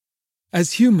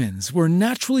As humans, we're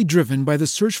naturally driven by the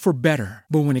search for better.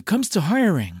 But when it comes to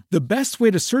hiring, the best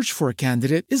way to search for a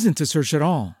candidate isn't to search at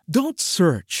all. Don't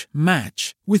search,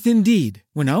 match with Indeed.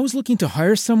 When I was looking to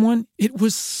hire someone, it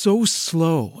was so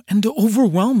slow and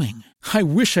overwhelming. I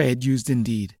wish I had used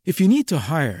Indeed. If you need to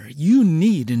hire, you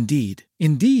need Indeed.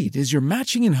 Indeed is your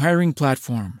matching and hiring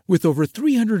platform with over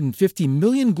 350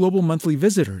 million global monthly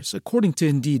visitors, according to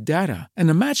Indeed data, and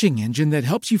a matching engine that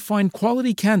helps you find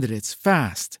quality candidates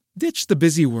fast. Ditch the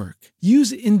busy work.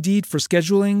 Use Indeed for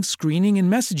scheduling, screening,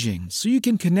 and messaging so you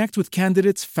can connect with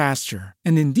candidates faster.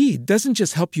 And Indeed doesn't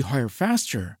just help you hire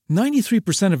faster.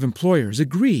 93% of employers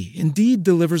agree Indeed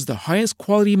delivers the highest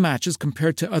quality matches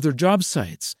compared to other job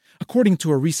sites, according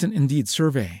to a recent Indeed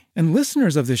survey. And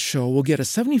listeners of this show will get a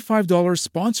 $75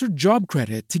 sponsored job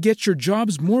credit to get your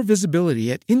jobs more visibility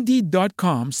at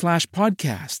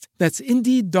Indeed.com/podcast. That's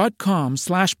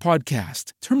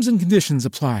Indeed.com/podcast. Terms and conditions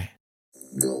apply.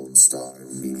 Gold Star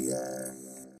Media.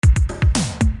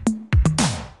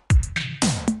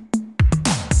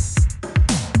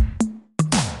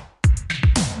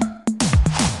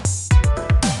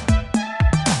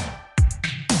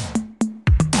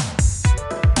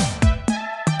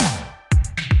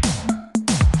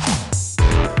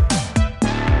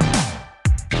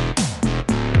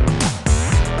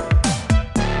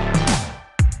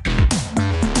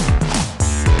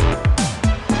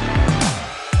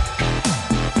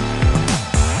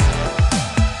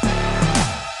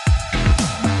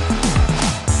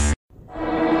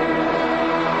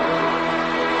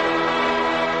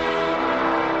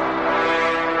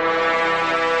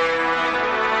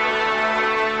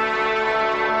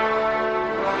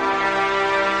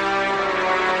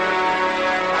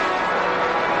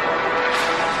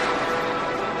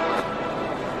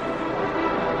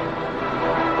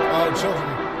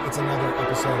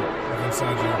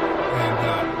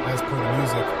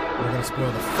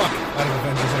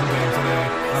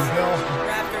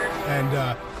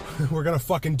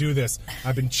 Fucking do this.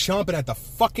 I've been chomping at the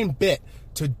fucking bit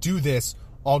to do this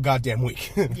all goddamn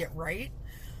week. Yeah, right?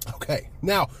 Okay.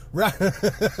 Now,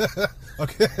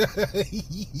 okay.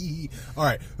 All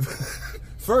right.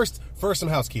 First some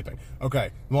housekeeping.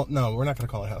 Okay. Well, no, we're not going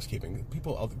to call it housekeeping.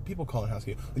 People call it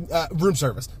housekeeping. Room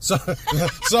service. So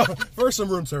first some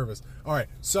room service. All right.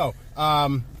 So,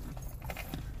 I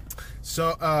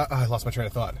lost my train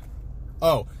of thought.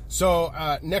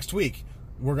 Next week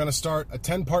we're going to start a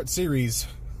 10-part series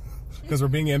because we're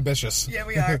being ambitious. Yeah,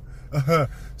 we are.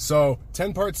 So,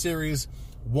 10-part series,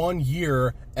 1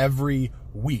 year every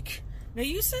week. Now,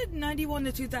 you said 91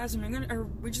 to 2000.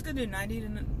 We're just going to do 90 to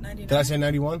 99? Did I say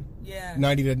 91? Yeah.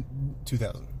 90 to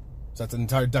 2000. So that's an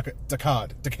entire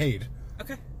decade.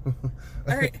 Okay. All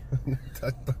right.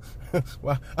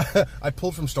 Well, I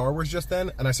pulled from Star Wars just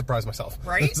then, and I surprised myself.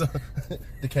 Right?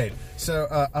 Decade.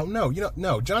 So, no.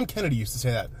 John Kennedy used to say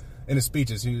that in his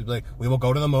speeches. He was like, "We will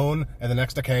go to the moon in the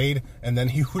next decade," and then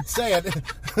he would say it.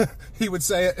 He would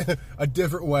say it a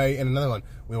different way in another one.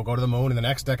 "We will go to the moon in the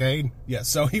next decade." Yeah.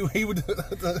 So he would.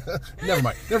 Never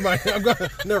mind.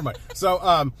 Never mind.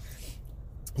 So,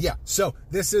 yeah. So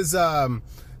this is we're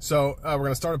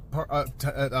gonna start a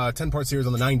 10-part series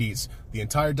on the 90s, the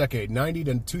entire decade, 90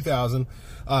 to 2000.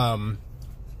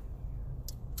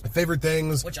 Favorite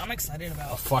things, which I'm excited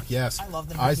about. Oh, fuck yes. I love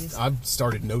the 90s. I've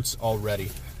started notes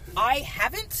already. I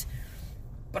haven't,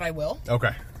 but I will.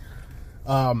 Okay.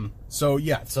 So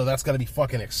that's gonna be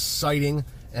fucking exciting,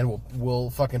 and we'll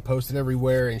fucking post it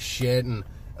everywhere and shit, and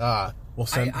we'll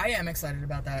send. I am excited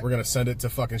about that. We're gonna send it to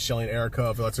fucking Shelly and Erica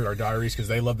of Let's Read Our Diaries because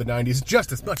they love the 90s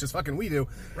just as much as fucking we do.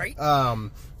 Right.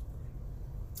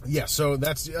 Yeah, so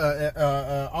that's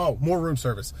more room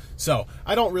service. So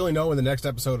I don't really know when the next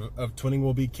episode of Twinning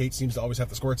will be. Kate seems to always have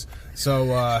the squirts.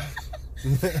 So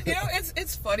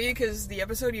it's funny because the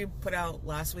episode you put out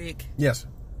last week. Yes.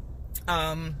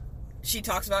 She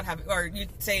talks about having, or you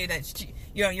say that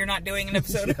you're not doing an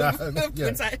episode of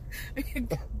inside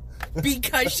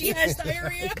because she has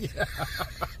diarrhea. Yeah.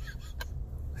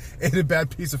 Ate a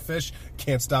bad piece of fish,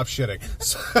 can't stop shitting.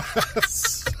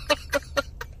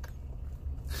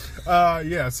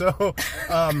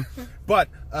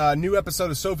 New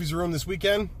episode of Sophie's Room this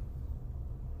weekend.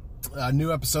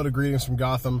 New episode of Greetings from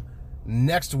Gotham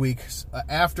next week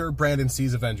after Brandon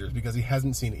sees Avengers because he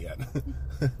hasn't seen it yet.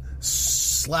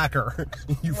 Slacker,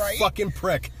 you fucking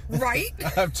prick. Right?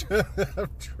 I'm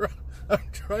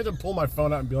trying to pull my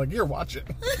phone out and be like, "Here, watch it,"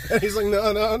 and he's like,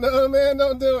 "No, man,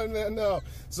 don't do it, man, no."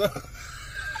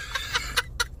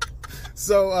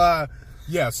 So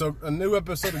a new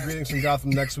episode of Greetings from Gotham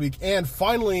next week. And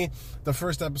finally, the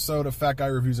first episode of Fat Guy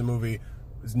Reviews a Movie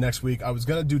is next week. I was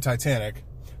going to do Titanic,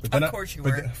 But then Of course you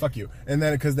were. Fuck you. And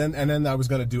then I was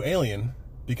gonna do Alien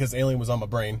because Alien was on my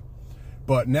brain.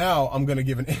 But now I'm gonna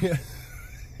give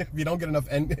if you don't get enough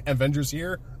Avengers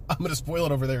here, I'm gonna spoil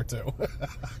it over there too.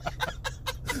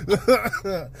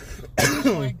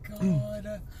 Oh my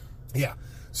god. Yeah.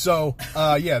 So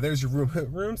there's your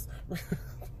room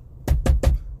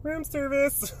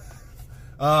service.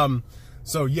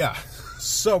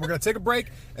 So we're gonna take a break,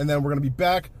 and then we're gonna be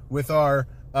back with our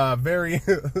very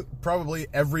probably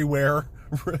everywhere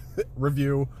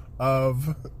review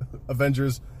of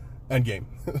Avengers Endgame.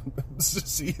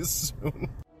 See you soon.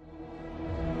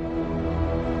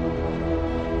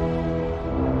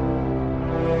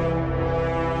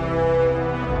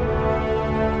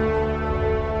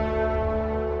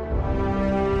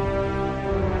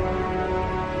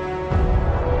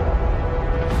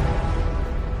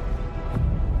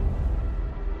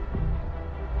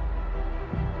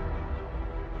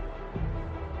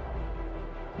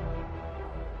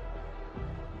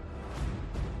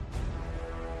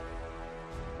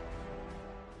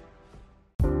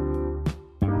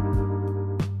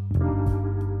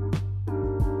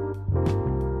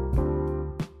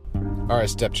 All right,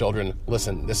 stepchildren,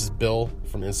 listen, this is Bill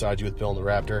from Inside You with Bill and the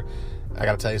Raptor. I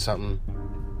got to tell you something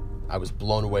I was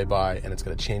blown away by, and it's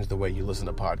going to change the way you listen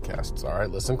to podcasts. All right,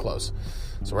 listen close.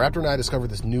 So Raptor and I discovered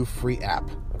this new free app,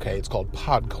 okay? It's called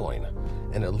Podcoin,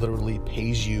 and it literally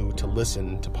pays you to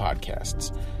listen to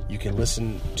podcasts. You can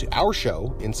listen to our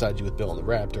show, Inside You with Bill and the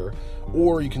Raptor,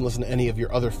 or you can listen to any of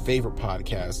your other favorite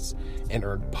podcasts and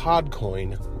earn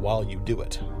Podcoin while you do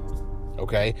it,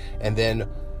 okay? And then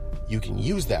you can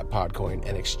use that Podcoin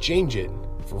and exchange it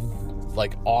for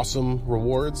like awesome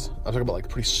rewards. I'm talking about like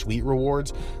pretty sweet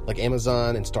rewards, like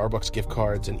Amazon and Starbucks gift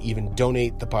cards, and even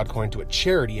donate the Podcoin to a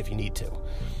charity if you need to.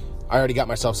 I already got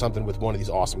myself something with one of these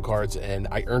awesome cards, and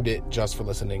I earned it just for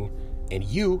listening, and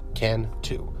you can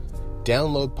too.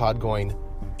 Download Podcoin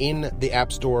in the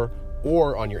App Store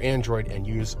or on your Android and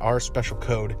use our special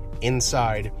code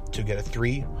INSIDE to get a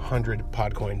 300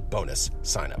 Podcoin bonus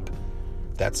sign up.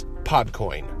 That's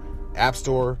Podcoin. App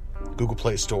Store, Google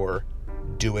Play Store.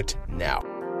 Do it now.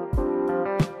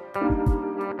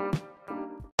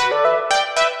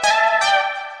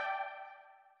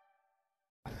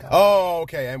 Oh,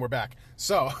 okay, and we're back.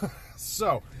 So,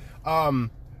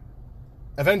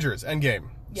 Avengers Endgame.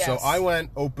 Yes. So I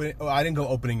went I didn't go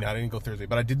opening night. I didn't go Thursday,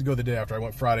 but I did go the day after. I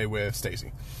went Friday with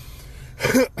Stacy,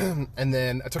 and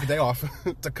then I took a day off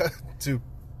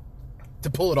to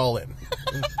pull it all in,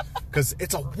 because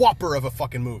it's a whopper of a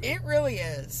fucking movie. It really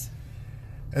is.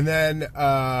 And then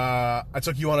I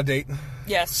took you on a date.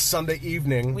 Yes. Sunday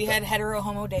evening. We had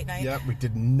hetero-homo date night. Yep, we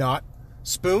did not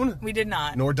spoon. We did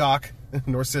not. Nor dock,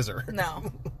 nor scissor.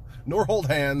 No. Nor hold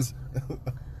hands.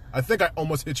 I think I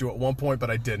almost hit you at one point,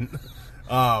 but I didn't.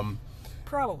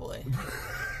 Probably.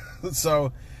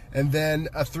 So, and then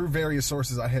through various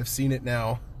sources, I have seen it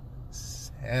now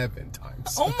 7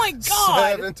 times. Oh my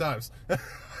god! 7 times.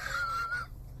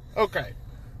 Okay.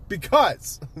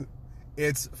 Because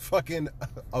it's fucking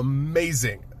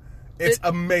amazing. It's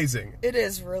amazing. It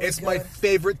is really It's good. my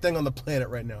favorite thing on the planet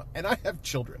right now. And I have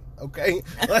children, okay?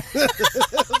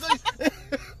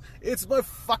 It's my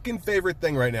fucking favorite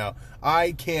thing right now.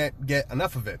 I can't get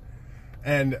enough of it.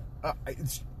 And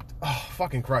it's... Oh,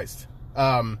 fucking Christ.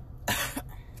 All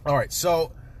right,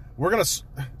 so we're going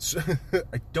to...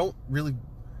 I don't really...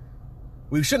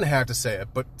 We shouldn't have to say it,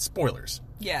 but spoilers.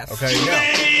 Yes. Okay, You now...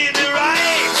 may be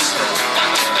right.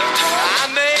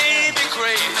 I may be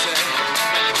crazy.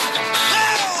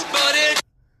 Oh, but it...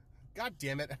 God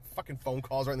damn it. Fucking phone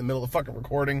calls right in the middle of the fucking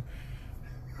recording.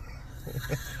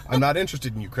 I'm not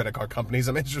interested in you credit card companies.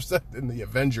 I'm interested in the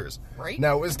Avengers. Right.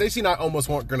 Now, Stacey and I almost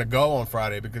weren't going to go on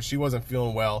Friday because she wasn't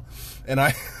feeling well. And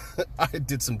I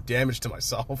did some damage to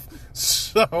myself.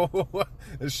 So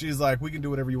she's like, we can do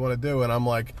whatever you want to do. And I'm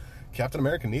like, Captain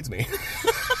America needs me.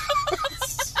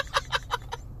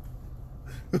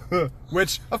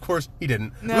 Which, of course, he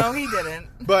didn't. No, he didn't.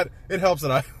 But it helps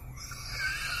that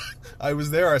I was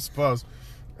there, I suppose.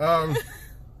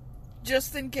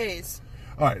 Just in case.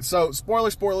 All right, so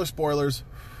spoilers.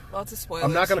 Lots of spoilers.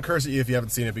 I'm not going to curse at you if you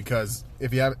haven't seen it, because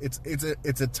if you have, it's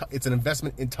an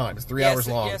investment in time. It's 3 hours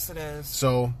long. Yes, it is.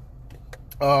 So,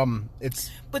 it's...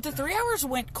 But the 3 hours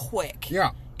went quick.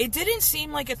 Yeah. It didn't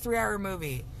seem like a 3-hour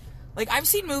movie. Like, I've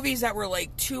seen movies that were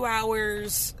like 2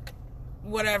 hours,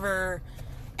 whatever,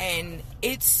 and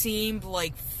it seemed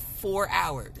like 4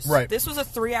 hours. Right. This was a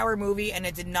 3-hour movie, and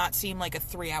it did not seem like a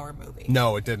 3-hour movie.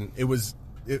 No, it didn't. It was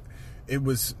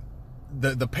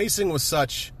the pacing was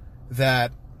such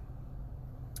that,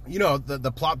 you know,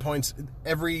 the plot points,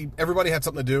 everybody had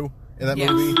something to do in that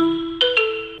movie.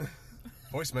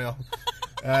 voicemail.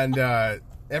 And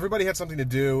everybody had something to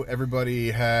do.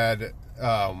 Everybody had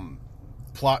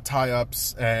plot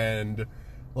tie-ups and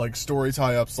like story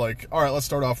tie-ups. Like, all right, let's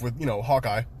start off with,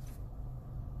 Hawkeye.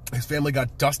 His family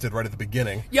got dusted right at the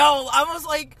beginning. Yo, I was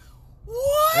like,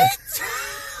 what?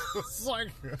 It's like,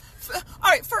 All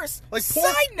right, first, like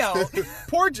side note.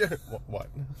 What?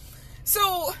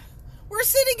 So, we're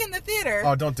sitting in the theater.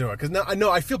 Oh, don't do it, because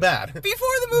now I feel bad. Before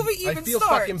the movie even I feel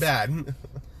starts. fucking bad.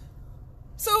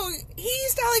 So,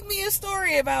 he's telling me a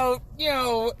story about,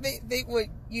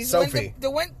 they Sophie.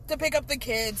 went to pick up the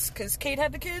kids, because Kate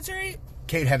had the kids, right?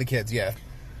 Kate had the kids, yeah.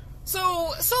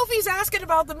 So, Sophie's asking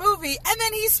about the movie, and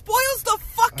then he spoils the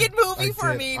fucking movie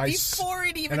for me before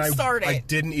it even started. I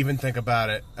didn't even think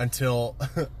about it until,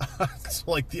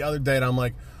 like, the other day, and I'm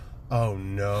like, oh,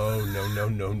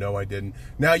 no, I didn't.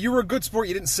 Now, you were a good sport.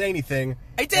 You didn't say anything.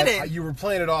 I didn't. You were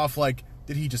playing it off like,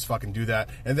 did he just fucking do that?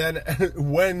 And then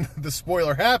when the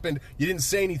spoiler happened, you didn't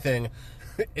say anything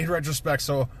in retrospect,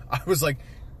 so I was like,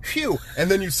 phew. And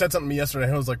then you said something to me yesterday,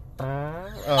 and I was like,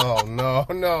 oh,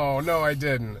 no, I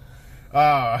didn't.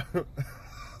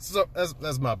 So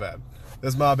that's my bad.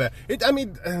 That's my bad.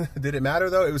 Did it matter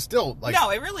though? It was still like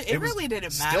no, it really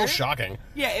didn't matter. Still shocking.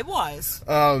 Yeah, it was.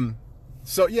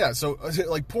 So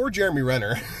like poor Jeremy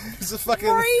Renner. He's a fucking.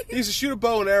 Right? He used to shoot a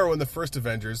bow and arrow in the first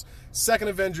Avengers. Second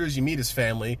Avengers, you meet his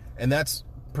family, and that's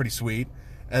pretty sweet.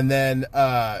 And then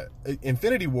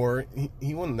Infinity War,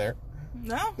 he wasn't there.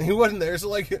 No, he wasn't there. So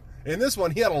like in this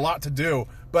one, he had a lot to do.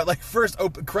 But like first,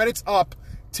 credits up.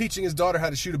 Teaching his daughter how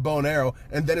to shoot a bow and arrow,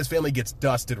 and then his family gets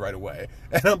dusted right away.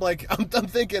 And I'm like, I'm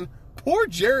thinking, poor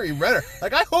Jerry Renner.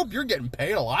 Like, I hope you're getting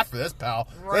paid a lot for this, pal.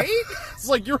 Right? It's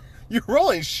like you're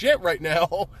rolling shit right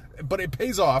now, but it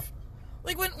pays off.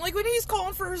 Like when he's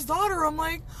calling for his daughter, I'm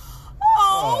like,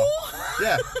 oh.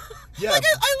 Yeah. Yeah. Like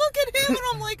I look at him and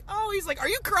I'm like, oh. He's like, are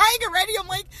you crying already? I'm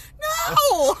like,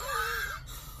 no.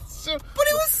 But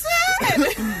it was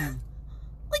sad.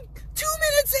 Like 2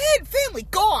 minutes in, family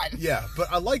gone. Yeah,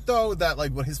 but I like though that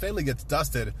like when his family gets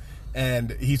dusted and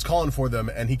he's calling for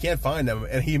them and he can't find them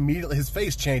and his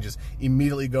face changes,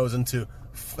 immediately goes into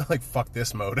like fuck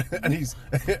this mode.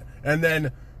 And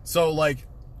then so like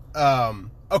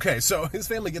okay, so his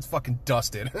family gets fucking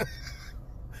dusted.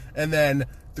 And then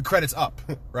the credits up,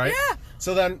 right? Yeah.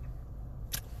 So then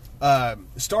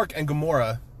Stark and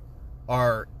Gamora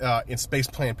are in space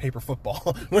playing paper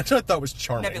football, which I thought was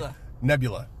charming.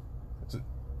 Nebula. Is it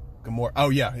Gamora? Oh,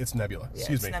 yeah, it's Nebula. Yeah,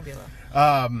 Excuse me.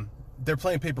 Nebula. They're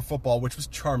playing paper football, which was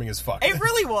charming as fuck. It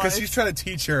really was. Because he's trying to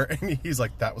teach her, and he's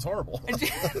like, that was horrible.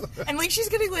 And like, she's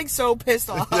getting like so pissed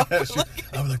off. Yeah,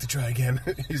 I would like to try again.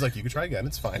 He's like, you can try again.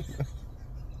 It's fine.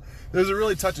 There's a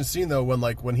really touching scene though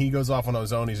when he goes off on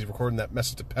his own. He's recording that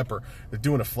message to Pepper. They're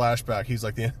doing a flashback. He's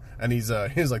like the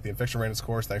infection ran its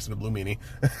course thanks to the blue meanie.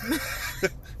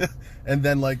 And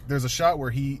then like there's a shot where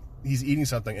he's eating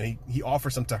something and he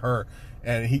offers some to her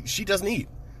and she doesn't eat.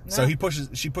 No. So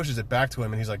she pushes it back to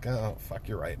him and he's like, oh fuck,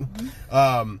 you're right.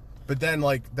 Mm-hmm. But then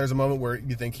like there's a moment where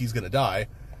you think he's gonna die,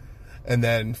 and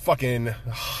then fucking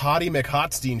Hottie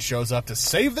McHotstein shows up to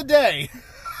save the day.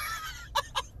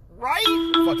 Right?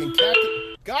 Fucking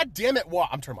Captain. God damn it.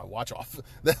 I'm turning my watch off.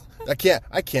 I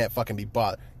can't fucking be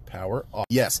bothered. Power off.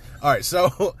 Yes. All right.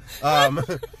 So,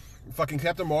 fucking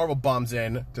Captain Marvel bombs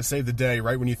in to save the day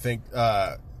right when you think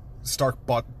Stark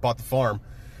bought the farm.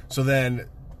 So then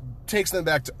takes them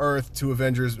back to Earth to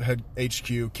Avengers head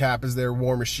HQ. Cap is there.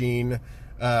 War Machine.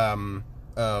 The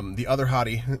other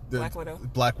hottie.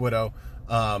 Black Widow.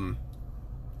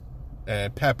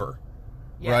 And Pepper.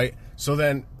 Yeah. Right? So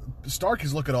then Stark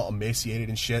is looking all emaciated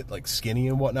and shit, like skinny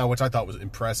and whatnot, which I thought was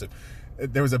impressive.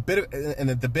 There was a bit of, and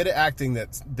the bit of acting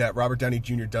that Robert Downey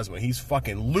Jr. does when he's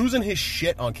fucking losing his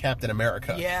shit on Captain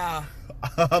America. Yeah.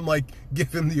 I'm like,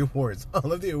 give him the awards. I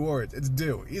love the awards. It's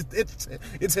due.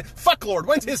 It's fuck Lord.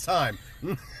 When's his time?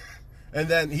 And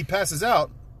then he passes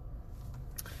out.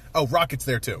 Oh, Rocket's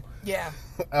there too. Yeah.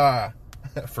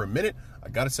 For a minute, I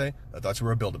gotta say, I thought you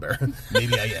were a Build-A-Bear.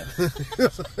 Maybe I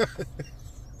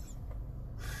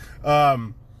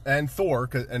am. And Thor's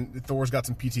got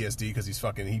some PTSD because he's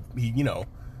fucking,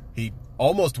 he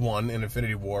almost won in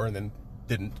Infinity War and then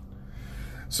didn't.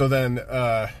 So then,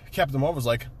 Captain Marvel's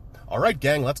like, all right,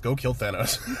 gang, let's go kill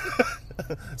Thanos.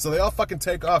 So they all fucking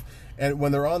take off. And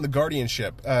when they're on the Guardian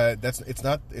ship, it's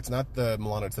not the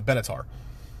Milano, it's the Benatar,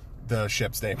 the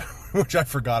ship's name, which I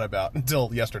forgot about until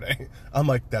yesterday. I'm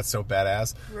like, that's so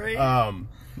badass. Right.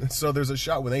 So there's a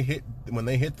shot when they hit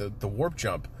the warp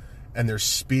jump and they're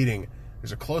speeding.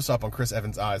 There's a close-up on Chris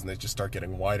Evans' eyes, and they just start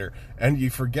getting wider. And you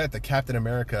forget that Captain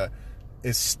America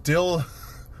is still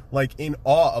like in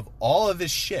awe of all of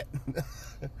this shit.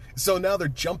 So now they're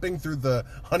jumping through the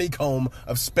honeycomb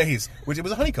of space, which it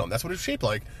was a honeycomb. That's what it was shaped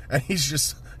like. And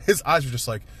his eyes were just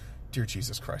like, dear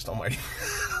Jesus Christ almighty.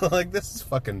 Like, this is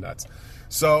fucking nuts.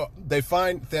 So they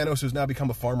find Thanos, who's now become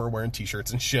a farmer wearing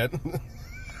t-shirts and shit.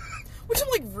 Which I'm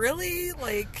like, really?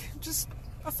 Like, just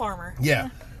a farmer. Yeah.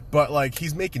 But, like,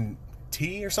 he's making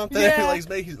tea or something. Yeah.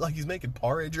 He's making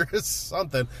porridge or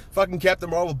something. Fucking Captain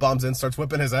Marvel bombs in, starts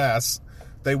whipping his ass.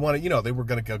 They wanted, they were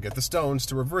going to go get the stones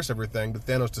to reverse everything, but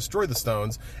Thanos destroyed the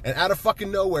stones, and out of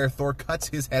fucking nowhere, Thor cuts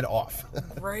his head off.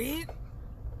 Right?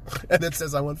 And it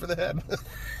says, I went for the head.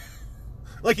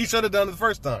 Like he should have done it the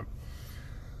first time.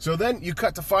 So then you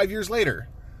cut to 5 years later,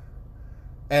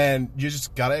 and you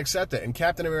just gotta accept it. And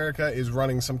Captain America is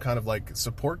running some kind of, like,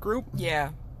 support group.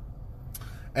 Yeah.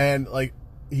 And, like,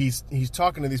 he's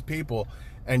talking to these people,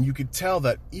 and you could tell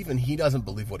that even he doesn't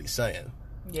believe what he's saying.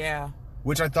 Yeah.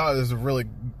 Which I thought was a really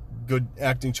good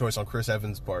acting choice on Chris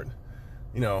Evans' part.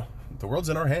 The world's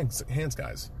in our hands,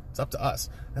 guys. It's up to us.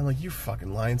 And I'm like, you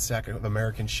fucking lying sack of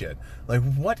American shit. Like,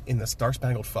 what in the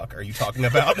Star-Spangled Fuck are you talking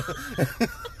about?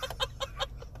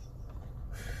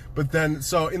 But then,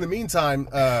 so in the meantime,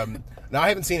 now I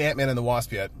haven't seen Ant-Man and the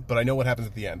Wasp yet, but I know what happens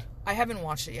at the end. I haven't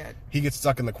watched it yet. He gets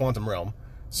stuck in the quantum realm.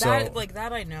 So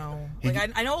That I know.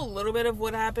 I know a little bit of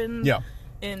what happened. Yeah.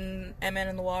 In Ant-Man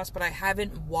and the Wasp, but I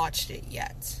haven't watched it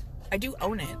yet. I do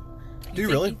own it. Do you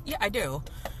really? Yeah, I do.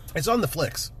 It's on the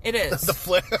flicks. It is. The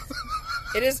flick.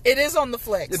 It is on the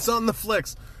flicks. It's on the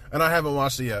flicks, and I haven't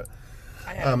watched it yet.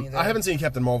 I haven't either. I haven't seen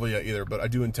Captain Marvel yet either, but I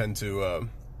do intend to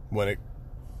when it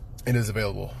is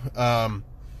available.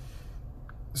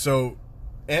 So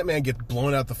Ant-Man gets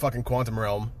blown out the fucking quantum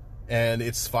realm, and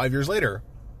it's 5 years later,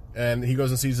 and he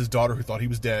goes and sees his daughter who thought he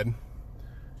was dead.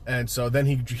 And so then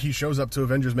he shows up to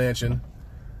Avengers Mansion,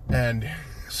 and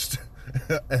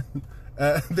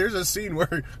there's a scene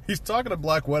where he's talking to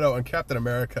Black Widow and Captain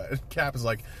America, and Cap is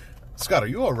like, Scott, are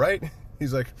you all right?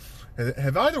 He's like,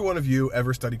 have either one of you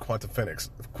ever studied quantum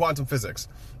physics?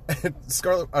 And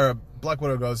Black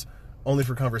Widow goes, only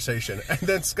for conversation. And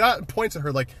then Scott points at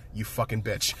her like, you fucking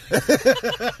bitch.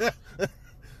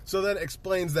 So then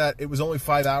explains that it was only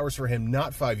 5 hours for him,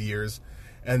 not 5 years,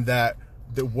 and that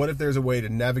what if there's a way to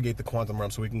navigate the quantum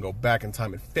realm so we can go back in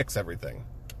time and fix everything?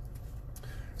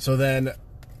 So then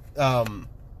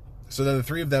the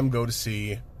three of them go to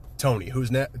see Tony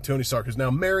Stark, who's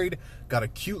now married, got a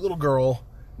cute little girl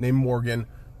named Morgan,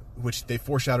 which they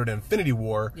foreshadowed in Infinity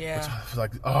War. Yeah. Which was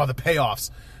like, oh, the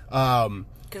payoffs.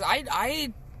 Because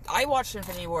I watched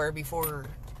Infinity War before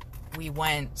we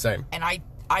went. Same. And I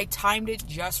timed it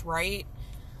just right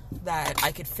that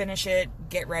I could finish it,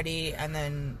 get ready, and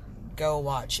then go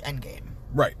watch Endgame.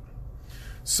 Right.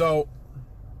 So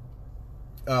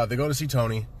they go to see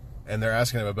Tony, and they're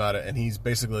asking him about it, and he's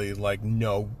basically like,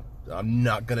 no, I'm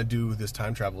not going to do this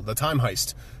time travel. The time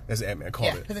heist, as Ant-Man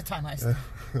called it. The time heist.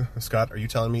 Scott, are you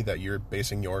telling me that you're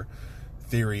basing your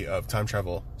theory of time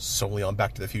travel solely on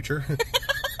Back to the Future?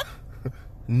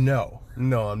 No,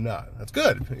 I'm not. That's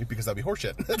good, because that'd be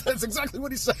horseshit. That's exactly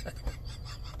what he said.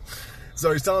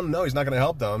 So he's telling him no, he's not going to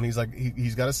help them. He's like,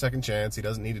 he's got a second chance. He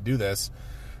doesn't need to do this.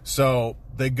 So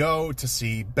they go to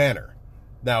see Banner.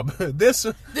 Now,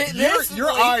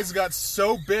 your eyes got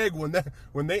so big when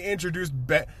they introduced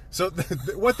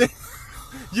what they.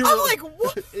 You I'm were like,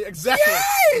 what? Exactly.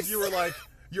 Yes! You were like,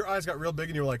 your eyes got real big,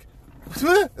 and you were like,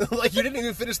 like you didn't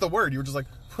even finish the word. You were just like,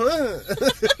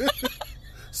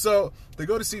 So they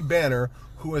go to see Banner,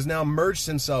 who has now merged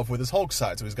himself with his Hulk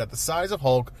side. So he's got the size of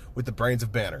Hulk with the brains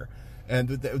of Banner. And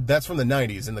that's from the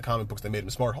 90s. In the comic books, they made him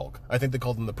Smart Hulk. I think they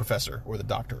called him the Professor or the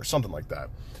Doctor or something like that.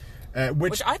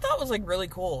 Which I thought was, like, really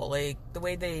cool. Like, the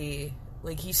way they...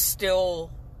 Like, he still...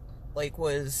 Like,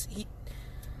 was...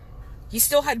 He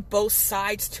still had both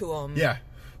sides to him. Yeah.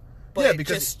 But yeah,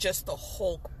 because just the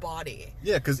Hulk body.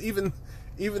 Yeah, because even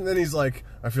then he's like,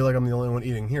 I feel like I'm the only one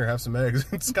eating. Here, have some eggs.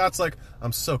 And Scott's like,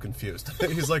 I'm so confused.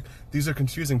 He's like, these are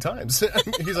confusing times.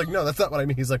 He's like, no, that's not what I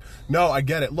mean. He's like, no, I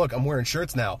get it. Look, I'm wearing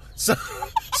shirts now. So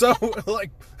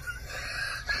like,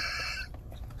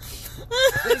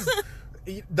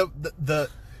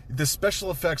 the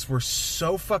special effects were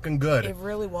so fucking good. It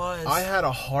really was. I had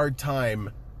a hard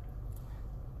time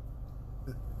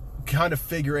kind of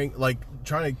figuring, like,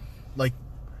 trying to, like,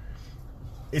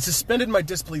 it suspended my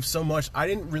disbelief so much, I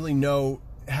didn't really know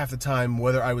half the time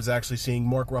whether I was actually seeing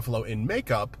Mark Ruffalo in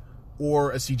makeup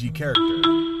or a CG character. God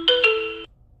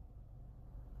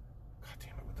damn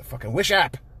it, with the fucking Wish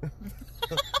app!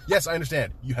 Yes, I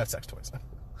understand. You have sex toys.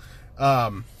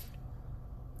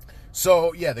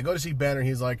 So, yeah, they go to see Banner, and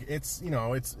he's like, it's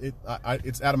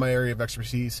out of my area of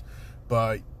expertise,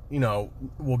 but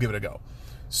we'll give it a go.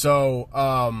 So,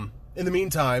 in the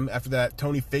meantime, after that,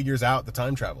 Tony figures out the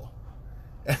time travel.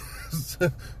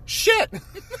 Shit!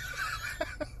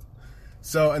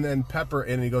 So, and then Pepper,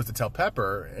 and he goes to tell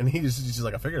Pepper, and she's just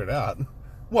like, I figured it out.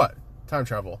 What? Time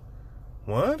travel.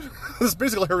 What? That's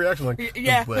basically her reaction, like,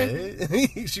 yeah.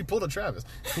 What? She pulled a Travis.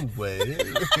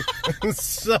 What?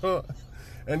 So,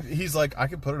 and he's like, I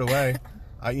can put it away.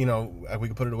 We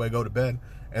can put it away, go to bed.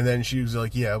 And then she was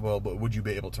like, yeah, well, but would you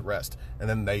be able to rest? And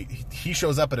then he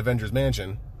shows up at Avengers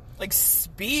Mansion. Like,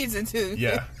 speeds into...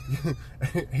 Yeah.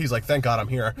 He's like, thank God I'm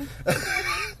here.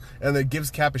 And then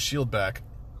gives Cap his shield back.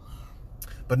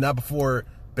 But not before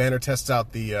Banner tests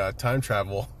out the time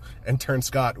travel and turns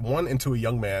Scott, 1, into a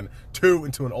young man, 2,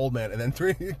 into an old man, and then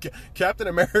 3, Captain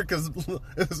America's...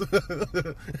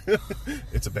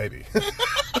 It's a baby.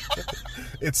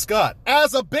 It's Scott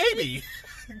as a baby!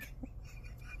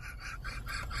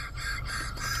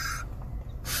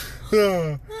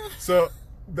 So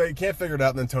they can't figure it out,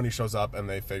 and then Tony shows up and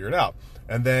they figure it out.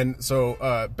 And then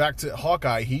back to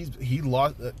Hawkeye, he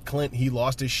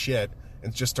lost his shit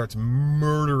and just starts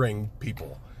murdering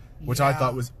people, which I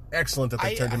thought was excellent that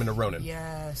they turned him into Ronin.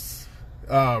 Yes.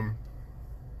 Because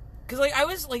I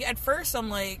was like, at first I'm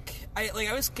like,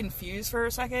 I was confused for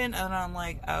a second, and I'm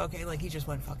like, oh, okay, like he just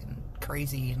went fucking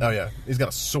crazy. And... Oh yeah, he's got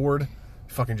a sword,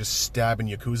 fucking just stabbing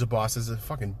Yakuza bosses. It's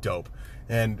fucking dope.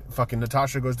 And fucking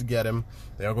Natasha goes to get him.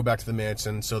 They all go back to the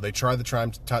mansion. So they try the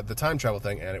time travel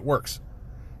thing, and it works.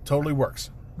 Totally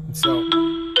works. So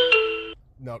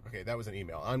no, okay, that was an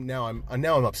email. I'm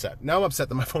upset. Now I'm upset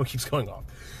that my phone keeps going off.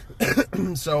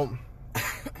 So,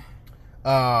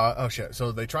 oh shit.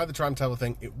 So they try the time travel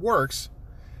thing. It works.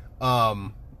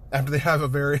 After they have a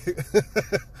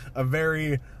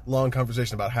very long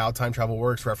conversation about how time travel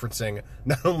works, referencing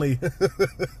not only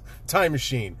Time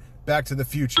Machine, Back to the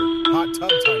Future, Hot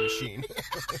Tub Time Machine,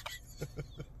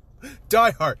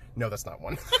 Die Hard. No, that's not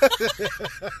one.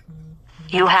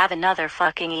 You have another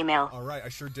fucking email. All right, I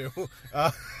sure do.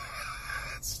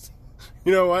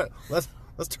 You know what? Let's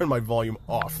turn my volume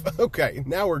off. Okay,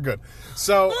 now we're good.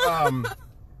 So,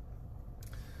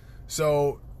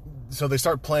 so they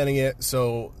start planning it.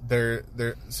 So they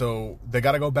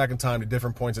got to go back in time to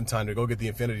different points in time to go get the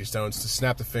Infinity Stones to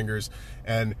snap the fingers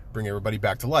and bring everybody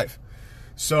back to life.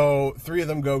 So 3 of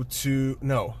them go to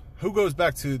who goes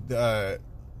back to the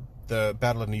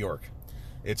Battle of New York?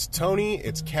 It's Tony,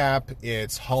 it's Cap,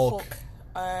 it's Hulk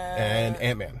and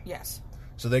Ant-Man. Yes.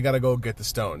 So they got to go get the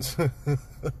stones.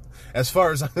 As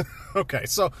far as okay,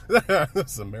 so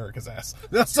this is America's ass.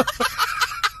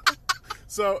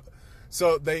 So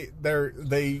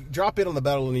they drop in on the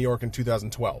Battle of New York in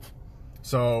 2012.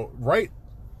 So right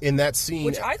in that scene,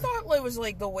 which I thought was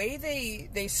like the way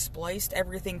they spliced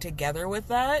everything together with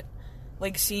that,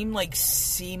 like seemed like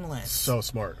seamless. So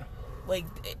smart. Like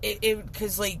it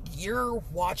because like you're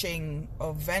watching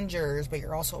Avengers, but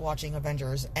you're also watching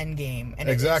Avengers Endgame, and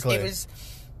exactly it was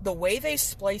the way they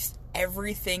spliced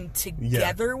everything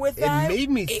together with that. It made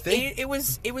me think it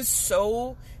was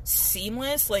so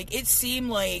seamless. Like it seemed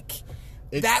like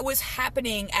that was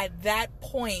happening at that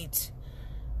point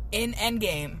in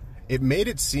Endgame. It made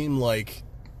it seem like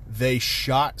they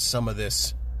shot some of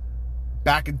this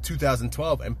back in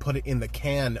 2012 and put it in the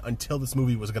can until this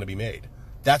movie was going to be made.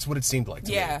 That's what it seemed like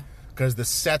to me. Because the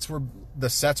sets were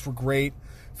great.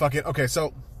 Fucking okay,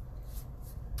 so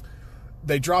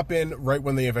they drop in right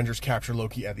when the Avengers capture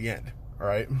Loki at the end. All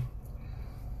right.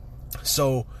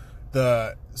 So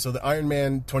the Iron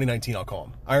Man 2019, I'll call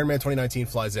him. Iron Man 2019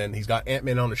 flies in. He's got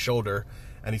Ant-Man on his shoulder,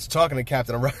 and he's talking to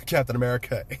Captain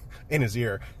America in his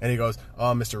ear, and he goes,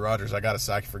 "Oh, Mr. Rogers, I gotta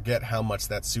say, I forget how much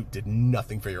that suit did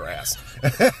nothing for your ass."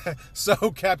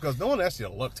 So Cap goes, "No one asked you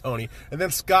to look, Tony." And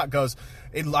then Scott goes,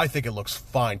 "I think it looks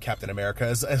fine, Captain America.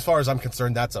 As far as I'm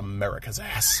concerned, that's America's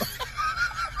ass."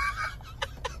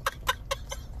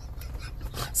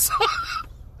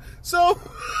 So,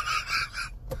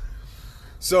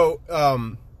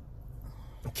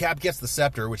 Cap gets the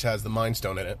scepter, which has the Mind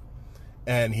Stone in it,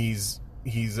 and he's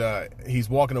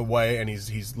walking away, and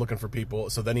he's looking for people.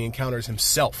 So then he encounters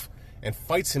himself and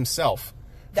fights himself.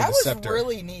 That was scepter.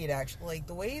 Really neat, actually. Like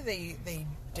the way they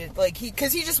did, like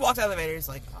because he just walked out of the elevator. He's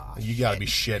like, "Oh, you gotta be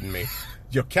shitting me."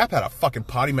 Yo, Cap had a fucking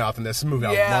potty mouth in this movie.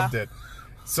 Yeah. I loved it.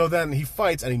 So then he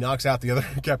fights and he knocks out the other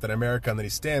Captain America, and then he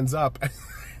stands up,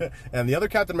 and the other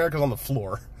Captain America's on the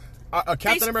floor.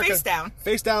 Captain America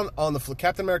face down on the floor.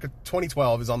 Captain America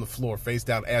 2012 is on the floor, face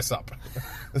down, ass up.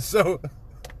 So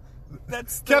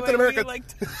that's the Captain way America. we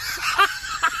liked.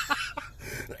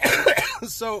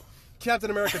 So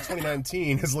Captain America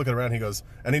 2019 is looking around. He goes,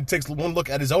 and he takes one look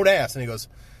at his own ass, and he goes,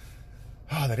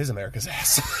 "Oh, that is America's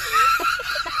ass."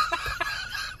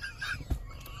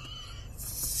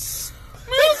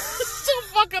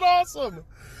 awesome.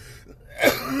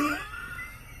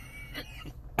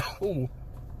 Ooh.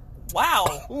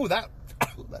 Wow. Ooh, that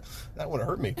would have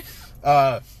hurt me.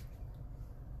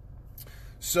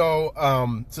 So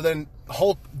then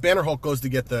Banner Hulk goes to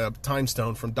get the Time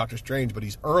Stone from Doctor Strange, but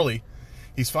he's early.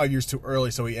 He's 5 years too early,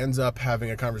 so he ends up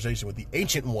having a conversation with the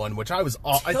Ancient One, which I was...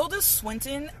 Tilda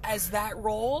Swinton as that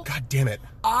role. God damn it.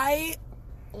 I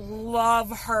love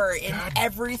her in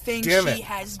everything she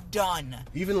has done.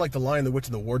 Even like The Lion, the Witch,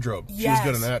 and the Wardrobe. Yes. She was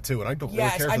good in that, too, and I don't really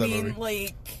care for that movie.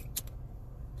 Like...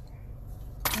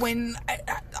 When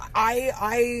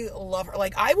I love her,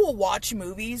 like I will watch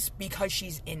movies because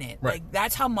she's in it. Right. Like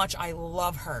that's how much I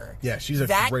love her. Yeah, she's a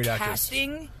great actress. That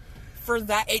casting for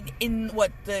that in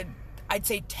what I'd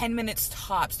say 10 minutes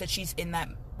tops that she's in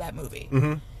that movie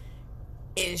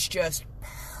is just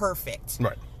perfect.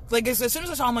 Right. Like as soon as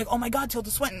I saw, I'm like, oh my god,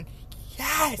 Tilda Swinton,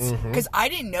 yes, because I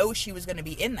didn't know she was going to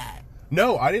be in that.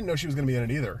 No, I didn't know she was going to be in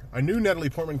it either. I knew Natalie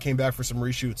Portman came back for some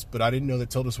reshoots, but I didn't know that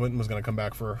Tilda Swinton was going to come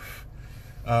back for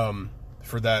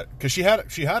that, because she had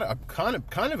a kind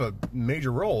of a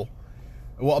major role,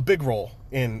 well, a big role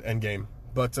in Endgame.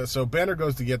 But so Banner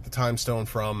goes to get the Time Stone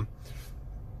from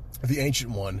the Ancient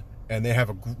One, and they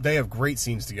have great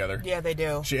scenes together. Yeah, they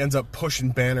do. She ends up pushing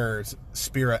Banner's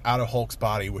spirit out of Hulk's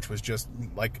body, which was just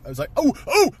like, I was like,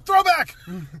 oh, throwback.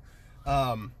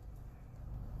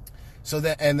 So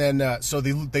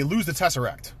they lose the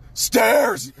Tesseract.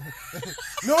 Stairs.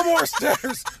 No more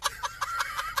stairs.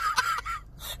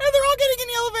 And they're all getting in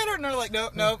the elevator, and they're like, no.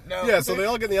 Yeah, so they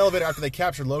all get in the elevator after they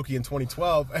captured Loki in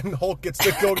 2012, and Hulk goes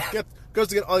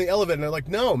to get on the elevator, and they're like,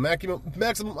 no,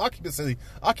 maximum occupancy,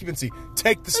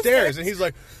 take the stairs. And he's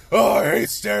like, oh, I hate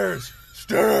stairs,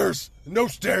 no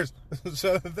stairs.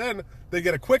 So then they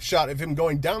get a quick shot of him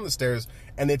going down the stairs,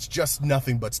 and it's just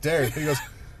nothing but stairs. He goes,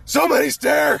 so many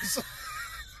stairs.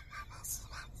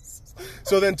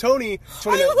 So then Tony I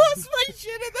lost my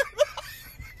shit in the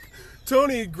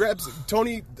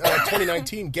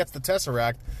 2019 gets the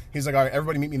Tesseract. He's like, all right,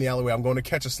 everybody meet me in the alleyway. I'm going to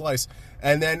catch a slice.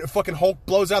 And then fucking Hulk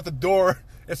blows out the door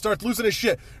and starts losing his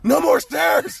shit. No more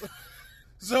stairs!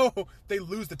 So they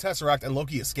lose the Tesseract and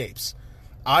Loki escapes.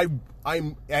 I'm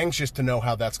anxious to know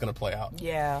how that's going to play out.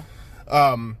 Yeah.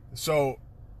 So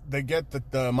they get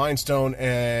the Mind Stone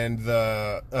and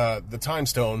the Time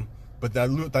Stone, but they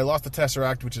lost the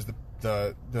Tesseract, which is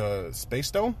the Space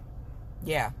Stone.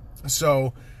 Yeah.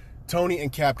 So Tony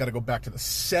and Cap got to go back to the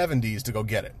 70s to go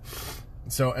get it.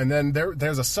 So, and then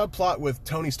there's a subplot with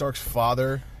Tony Stark's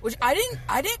father, which I didn't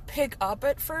pick up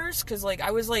at first, because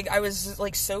I was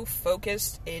so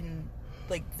focused in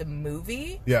like the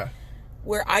movie, yeah,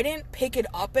 where I didn't pick it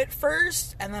up at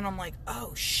first, and then I'm like,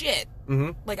 oh shit,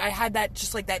 like I had that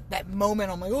just like that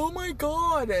moment. I'm like, oh my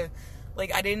god,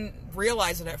 like I didn't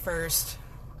realize it at first.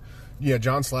 Yeah,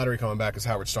 John Slattery coming back as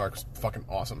Howard Stark is fucking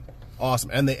awesome.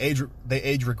 And they age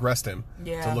regressed him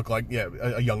to look like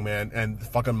a young man, and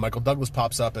fucking Michael Douglas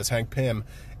pops up as Hank Pym,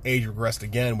 age regressed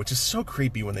again, which is so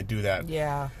creepy when they do that.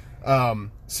 Yeah.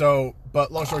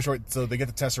 But long story short, so they get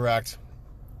the Tesseract.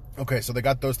 Okay, so they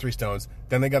got those 3 stones.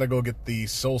 Then they got to go get the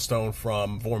Soul Stone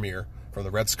from Vormir, from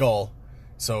the Red Skull.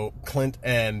 So Clint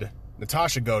and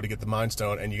Natasha go to get the Mind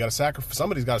Stone, and you got to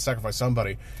somebody's got to sacrifice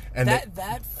somebody. And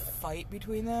that fight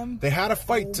between them. They had a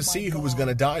fight to see who was going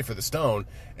to die for the stone,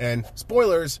 and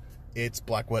spoilers, it's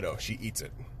Black Widow. She eats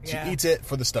it. She eats it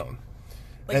for the stone.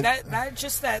 Like that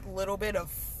just that little bit of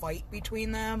fight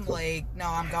between them. Like, no,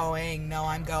 I'm going.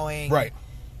 Right.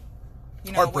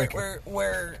 You know,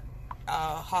 where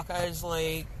Hawkeye's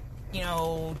like, you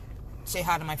know, say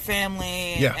hi to my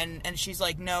family, and she's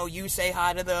like, no, you say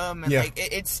hi to them, and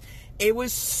like it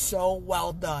was so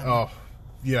well done. Oh,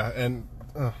 yeah, and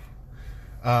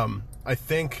I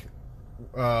think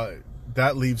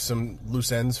that leaves some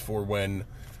loose ends for when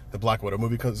the Black Widow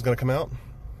movie is going to come out.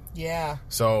 Yeah.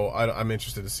 So I'm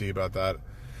interested to see about that.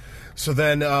 So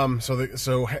then, fucking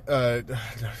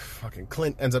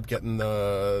Clint ends up getting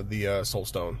the Soul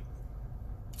Stone.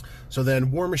 So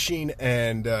then, War Machine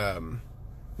and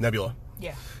Nebula.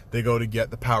 Yeah. They go to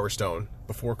get the Power Stone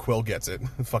before Quill gets it,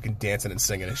 fucking dancing and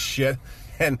singing his shit.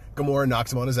 And Gamora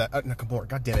knocks him on his ass. Not Gamora,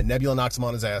 goddammit. Nebula knocks him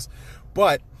on his ass.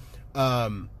 But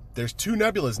there's 2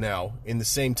 Nebulas now in the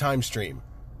same time stream,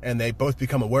 and they both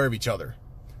become aware of each other.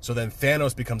 So then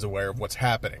Thanos becomes aware of what's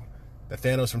happening. The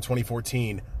Thanos from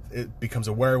 2014 becomes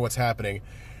aware of what's happening,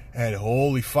 and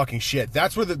holy fucking shit.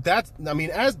 That's where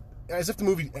as if the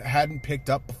movie hadn't picked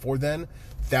up before then,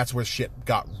 that's where shit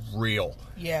got real.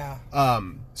 Yeah.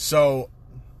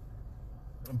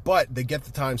 But they get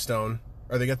the Time Stone,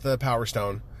 or they get the Power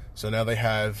Stone, so now they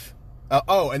have...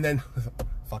 and then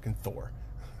fucking Thor.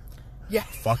 Yeah.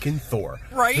 Fucking Thor.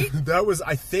 Right? That was,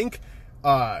 I think,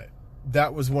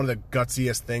 that was one of the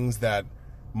gutsiest things that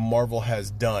Marvel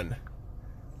has done,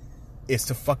 is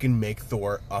to fucking make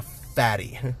Thor a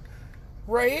fatty.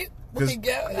 Right?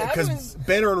 Because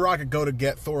Banner and Rocket go to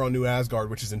get Thor on New Asgard,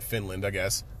 which is in Finland, I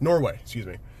guess. Norway, excuse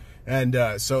me. And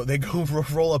so they go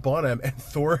roll up on him, and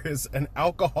Thor is an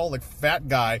alcoholic fat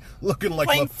guy looking like...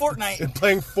 Playing Fortnite.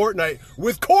 Playing Fortnite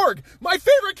with Korg, my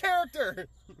favorite character!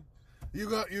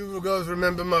 You guys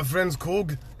remember my friends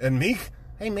Korg and Meek?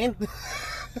 Hey, man.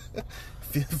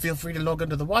 Feel free to log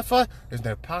into the Wi-Fi. There's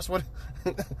no password.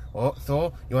 Oh,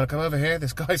 Thor, you want to come over here?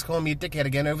 This guy's calling me a dickhead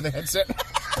again over the headset.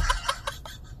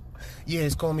 Yeah,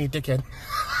 he's calling me a dickhead.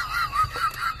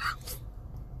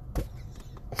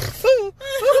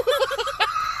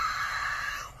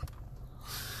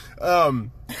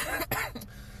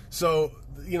 So,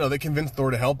 you know, they convince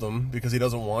Thor to help them because he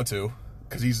doesn't want to,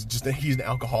 because he's an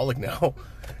alcoholic now.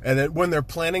 And then when they're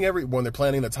planning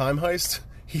the time heist,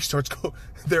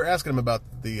 they're asking him about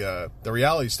the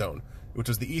Reality Stone, which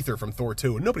was the ether from Thor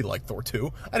 2, and nobody liked Thor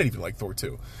 2. I didn't even like Thor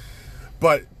 2.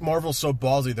 But Marvel's so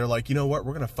ballsy, they're like, you know what?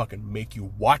 We're going to fucking make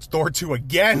you watch Thor 2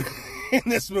 again in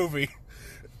this movie.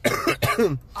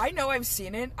 I know I've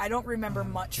seen it. I don't remember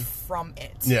much from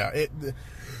it. Yeah,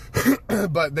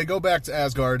 but they go back to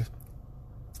Asgard.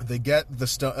 They get the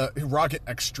stuff. Rocket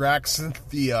extracts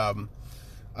the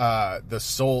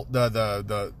soul,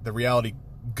 the reality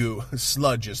goo,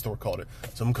 sludge, as Thor called it.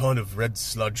 Some kind of red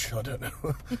sludge. I don't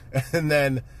know. And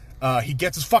then he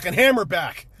gets his fucking hammer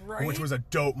back, right? Which was a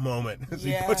dope moment. So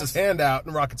he puts his hand out,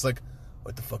 and Rocket's like,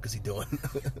 "What the fuck is he doing?"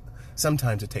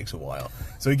 Sometimes it takes a while.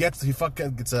 So he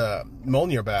fucking gets a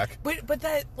Mjolnir back. But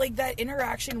that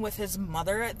interaction with his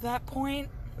mother at that point.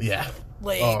 Yeah.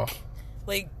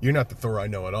 Like you're not the Thor I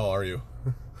know at all, are you?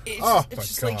 It's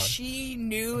just like she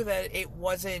knew that it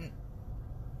wasn't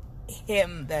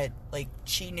him that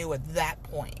she knew at that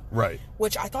point. Right.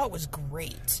 Which I thought was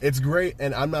great. It's great,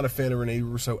 and I'm not a fan of Renee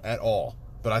Russo at all,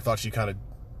 but I thought she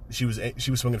was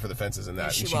swinging for the fences in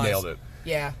that, and she nailed it.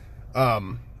 Yeah.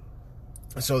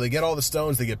 So they get all the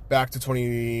stones, they get back to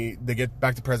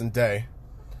present day.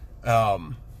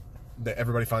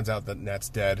 Everybody finds out that Nat's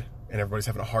dead, and everybody's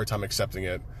having a hard time accepting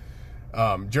it.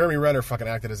 Jeremy Renner fucking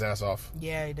acted his ass off.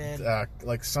 Yeah, he did.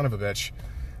 Like son of a bitch.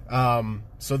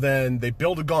 So then they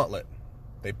build a gauntlet.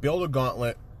 They build a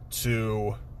gauntlet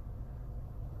to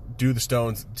do the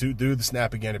stones, to do the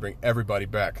snap again, to bring everybody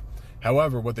back.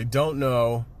 However, what they don't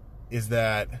know is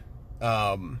that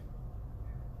the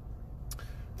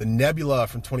Nebula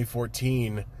from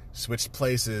 2014 switched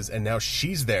places, and now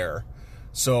she's there.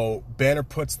 So Banner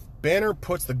puts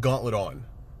the gauntlet on,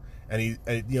 and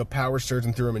he powers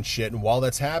surging through him and shit. And while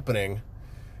that's happening,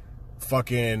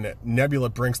 fucking Nebula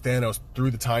brings Thanos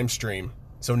through the time stream.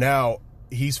 So now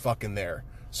he's fucking there.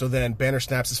 So then Banner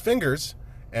snaps his fingers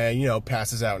and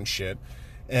passes out and shit.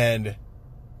 And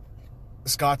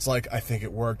Scott's like, I think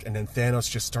it worked. And then Thanos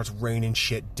just starts raining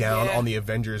shit down on the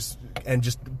Avengers and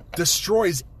just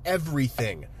destroys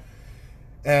everything.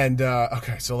 And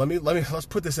okay, so let's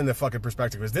put this into fucking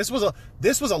perspective, because this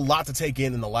was a lot to take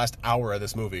in the last hour of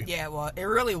this movie. Yeah, well, it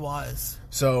really was.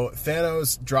 So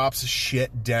Thanos drops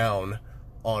shit down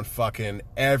on fucking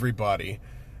everybody.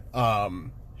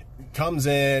 Comes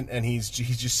in and he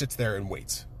just sits there and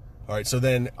waits. All right, so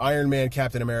then Iron Man,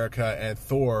 Captain America, and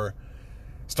Thor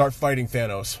start fighting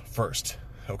Thanos first.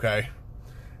 Okay.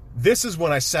 This is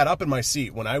when I sat up in my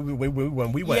seat when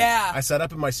we went. Yeah. I sat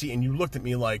up in my seat and you looked at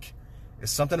me like,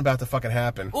 is something about to fucking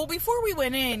happen? Well, before we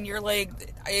went in, you're like,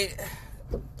 I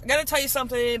gotta tell you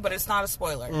something, but it's not a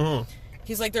spoiler. Mm-hmm.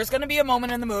 He's like, there's gonna be a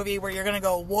moment in the movie where you're gonna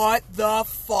go, what the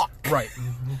fuck? Right.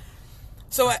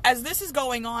 So as this is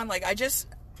going on, I just,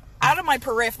 out of my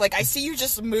periphery, I see you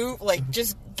just move,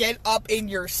 just get up in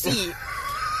your seat.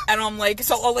 And I'm like,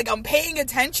 I'm paying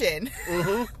attention.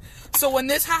 Mm-hmm. So when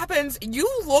this happens, you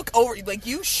look over,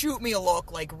 you shoot me a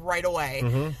look, right away.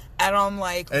 Mm-hmm. And I'm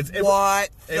like, what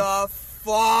the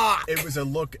fuck? It was a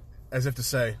look as if to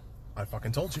say, I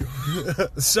fucking told you.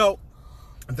 So,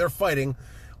 they're fighting.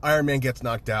 Iron Man gets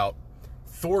knocked out.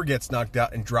 Thor gets knocked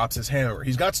out and drops his hammer.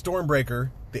 He's got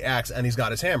Stormbreaker, the axe, and he's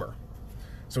got his hammer.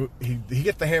 So, he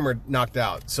gets the hammer knocked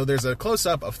out. So, there's a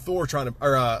close-up of of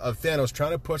Thanos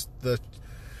trying to push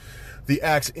the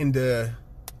axe into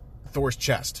Thor's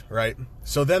chest, right?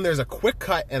 So then there's a quick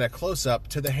cut and a close-up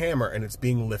to the hammer, and it's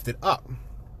being lifted up.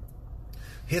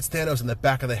 hits Thanos in the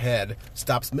back of the head,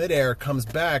 stops midair, comes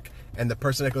back, and the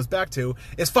person it goes back to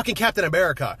is fucking Captain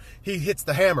America. He hits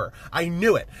the hammer. I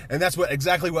knew it. And that's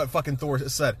exactly what fucking Thor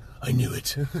said. I knew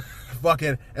it.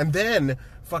 Fucking, and then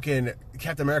fucking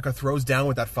Captain America throws down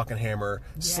with that fucking hammer,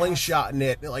 slingshotting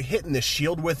it, like hitting the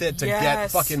shield with it to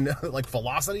get fucking like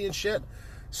velocity and shit.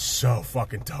 So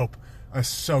fucking dope.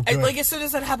 So good. And, like, as soon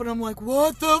as that happened, I'm like,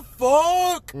 what the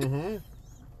fuck? Mm-hmm.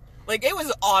 Like, it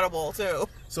was audible, too.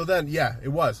 So then, yeah, it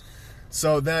was.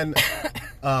 So then,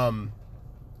 Captain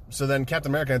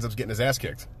America ends up getting his ass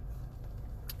kicked.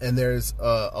 And there's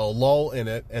a lull in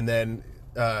it, and then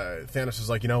Thanos is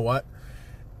like, you know what?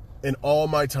 In all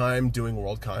my time doing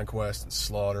world conquest and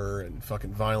slaughter and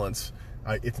fucking violence,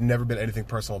 it's never been anything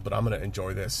personal, but I'm going to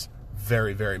enjoy this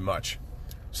very, very much.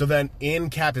 So then, in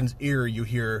Captain's ear, you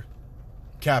hear,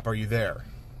 Cap, are you there?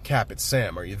 Cap, it's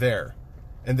Sam, are you there?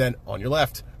 And then, on your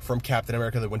left, from Captain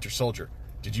America the Winter Soldier.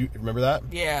 Did you remember that?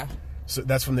 Yeah. So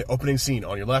that's from the opening scene,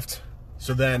 on your left.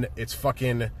 So then, it's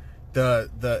fucking,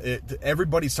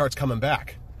 everybody starts coming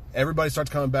back. Everybody starts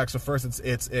coming back. So first,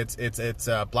 it's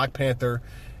Black Panther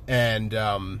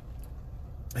and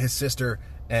his sister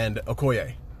and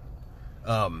Okoye.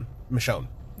 Michonne.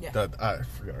 Yeah. I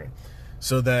forgot her name.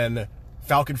 So then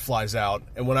Falcon flies out,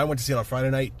 and when I went to see it on Friday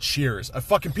night, cheers.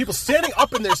 Fucking people standing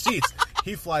up in their seats.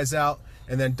 He flies out,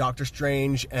 and then Doctor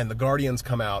Strange and the Guardians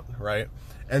come out, right?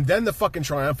 And then the fucking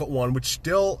triumphant one, which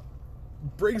still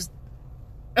brings...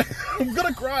 I'm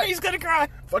gonna cry. He's gonna cry.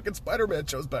 Fucking Spider-Man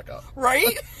shows back up.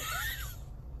 Right?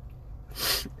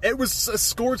 It was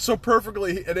scored so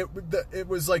perfectly, and it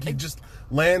was like he just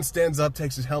stands up,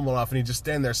 takes his helmet off, and he just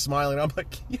stand there smiling. I'm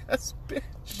like, yes, bitch.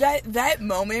 That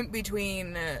moment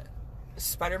between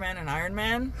Spider-Man and Iron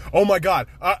Man. Oh my god,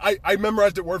 I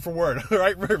memorized it word for word.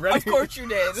 Right, ready? Of course you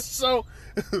did. So,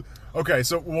 okay,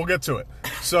 so we'll get to it.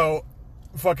 So,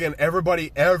 fucking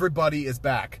everybody is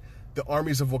back. The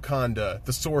armies of Wakanda,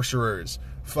 the sorcerers,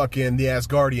 fucking the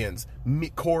Asgardians,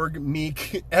 Korg,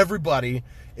 Meek, everybody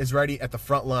is ready at the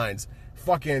front lines.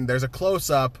 Fucking, there's a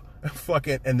close-up,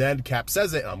 fucking, and then Cap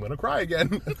says it. I'm gonna cry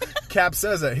again. Cap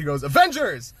says it. He goes,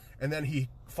 Avengers! And then he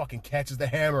fucking catches the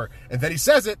hammer, and then he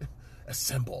says it,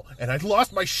 assemble. And I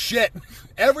lost my shit.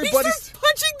 Everybody's... He starts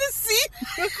punching the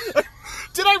seat.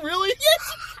 Did I really?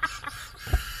 Yes!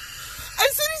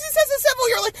 As soon as he says assemble,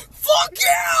 you're like, fuck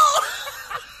yeah!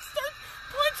 Start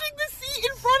punching the seat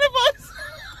in front of us.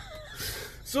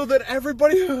 So that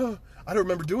everybody... I don't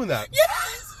remember doing that.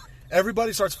 Yes!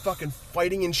 Everybody starts fucking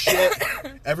fighting and shit.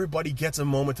 Everybody gets a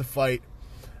moment to fight.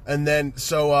 And then,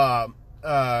 so,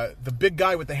 the big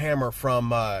guy with the hammer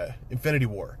from Infinity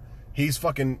War, he's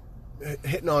fucking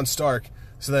hitting on Stark.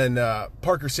 So then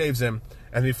Parker saves him,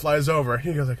 and he flies over, and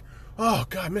he goes like, oh,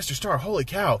 God, Mr. Stark, holy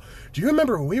cow. Do you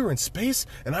remember when we were in space,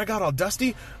 and I got all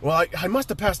dusty? Well, I must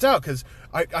have passed out, because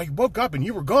I woke up, and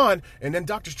you were gone, and then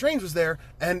Doctor Strange was there,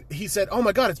 and he said, oh,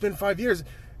 my God, it's been 5 years.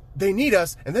 They need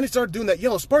us. And then he started doing that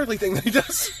yellow sparkly thing that he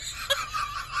does.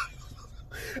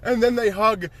 And then they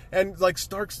hug, and like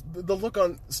the look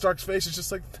on Stark's face is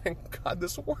just like, thank God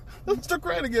this worked. Let's start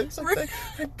crying again. It's like,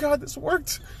 thank God this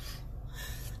worked.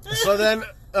 So then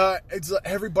it's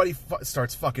everybody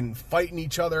starts fucking fighting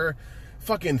each other.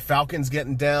 Fucking Falcon's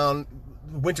getting down.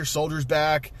 Winter Soldier's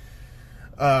back.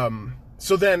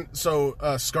 So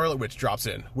Scarlet Witch drops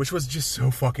in, which was just so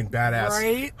fucking badass.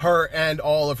 Right? Her and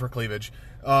all of her cleavage.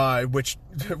 Which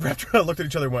Raptor looked at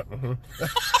each other and went, mm-hmm.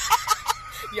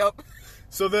 Yep.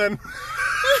 So then,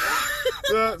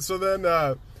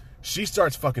 she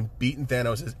starts fucking beating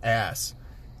Thanos' ass.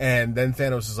 And then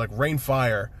Thanos is like, rain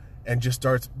fire, and just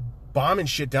starts bombing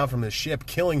shit down from the ship,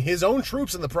 killing his own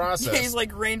troops in the process. He's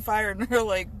like, rain fire, and they're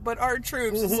like, but our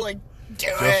troops is like,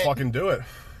 Just fucking do it.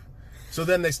 So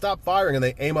then they stop firing and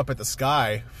they aim up at the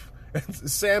sky. And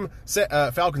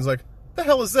Falcon's like, the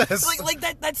hell is this? Like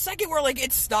that second where like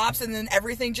it stops and then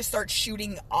everything just starts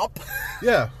shooting up.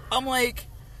 Yeah. I'm like,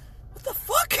 what the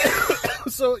fuck?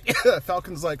 So yeah,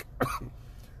 Falcon's like,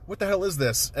 what the hell is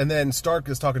this? And then Stark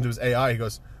is talking to his AI. He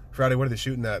goes, Friday, what are they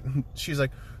shooting at? She's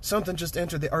like, something just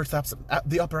entered the Earth's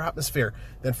the upper atmosphere.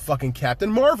 Then fucking Captain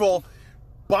Marvel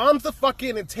bombs the fuck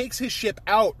in and takes his ship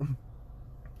out.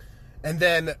 And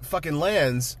then fucking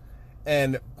lands,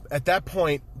 and at that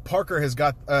point, Parker's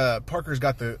got the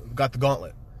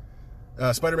gauntlet.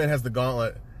 Spider-Man has the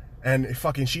gauntlet, and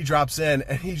fucking she drops in,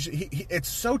 and he it's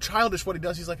so childish what he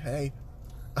does. He's like, hey,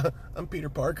 I'm Peter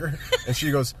Parker, and she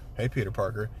goes, hey, Peter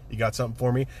Parker, you got something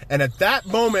for me? And at that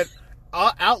moment,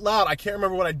 out loud, I can't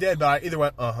remember what I did, but I either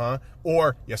went, uh-huh,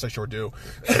 or yes, I sure do.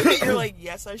 You're like,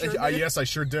 yes, I sure do. Yes, I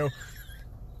sure do.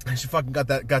 And she fucking got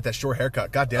that short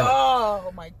haircut. God damn it.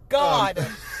 Oh my God.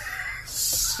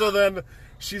 So then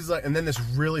she's like, and then this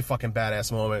really fucking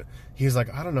badass moment. He's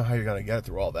like, I don't know how you're gonna get it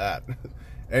through all that.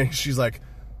 And she's like,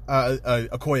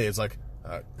 Okoye is like,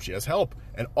 she has help.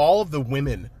 And all of the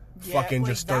women fucking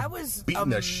just start beating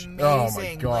the shit. Oh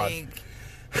my god. Like,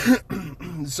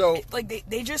 so like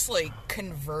they just like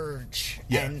converge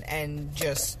and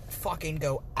just fucking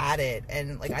go at it.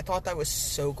 And like I thought that was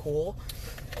so cool.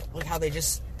 Like how they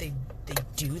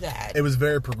do that. It was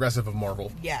very progressive of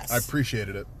Marvel. Yes. I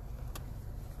appreciated it.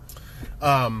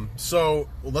 So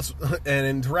let's,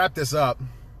 and to wrap this up,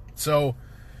 so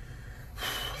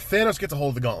Thanos gets a hold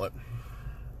of the gauntlet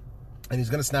and he's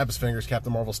going to snap his fingers.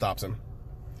 Captain Marvel stops him.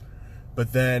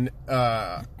 But then,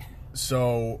 he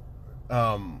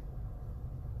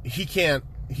tries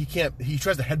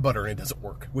to headbutt her and it doesn't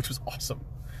work, which was awesome.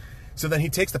 So then he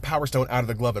takes the Power Stone out of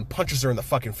the glove and punches her in the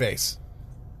fucking face.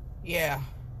 Yeah.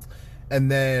 And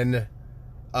then,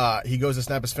 he goes to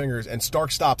snap his fingers and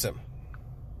Stark stops him.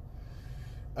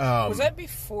 Was that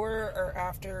before or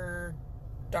after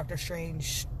Doctor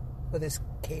Strange with his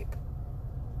cape?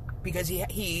 Because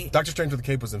he Doctor Strange with the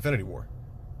cape was Infinity War.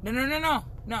 No.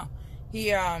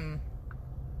 He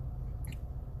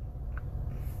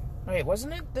wait,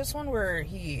 wasn't it this one where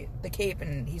the cape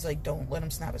and he's like, don't let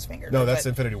him snap his finger? No, that's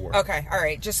Infinity War. Okay, all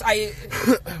right.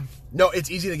 No, it's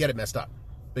easy to get it messed up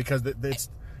because it's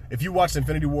if you watch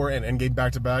Infinity War and Endgame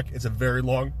back to back, it's a very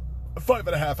long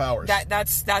 5.5 hours.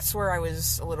 That's where I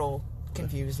was a little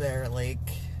confused there. Like,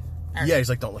 right. Yeah, he's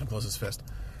like, don't let him close his fist.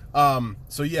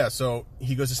 So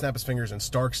he goes to snap his fingers and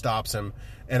Stark stops him.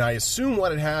 And I assume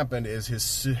what had happened is his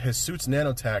suit's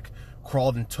nanotech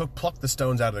crawled and plucked the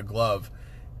stones out of the glove.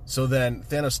 So then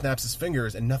Thanos snaps his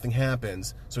fingers and nothing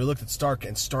happens. So he looked at Stark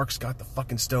and Stark's got the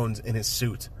fucking stones in his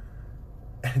suit.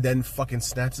 And then fucking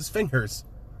snaps his fingers.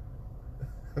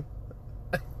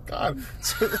 God.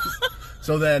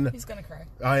 So then... He's gonna cry.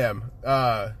 I am.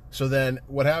 So then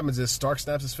what happens is Stark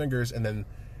snaps his fingers and then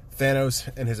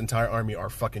Thanos and his entire army are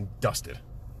fucking dusted.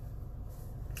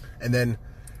 And then...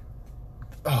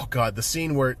 Oh, God. The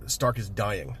scene where Stark is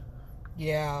dying.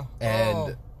 Yeah.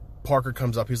 And Parker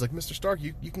comes up. He's like, Mr. Stark,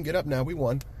 you can get up now. We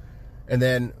won. And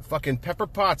then fucking Pepper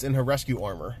Potts in her rescue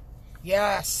armor.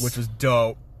 Yes. Which was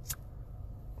dope.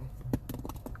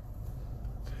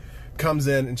 Comes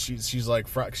in and she's like,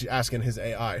 she's asking his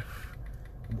AI.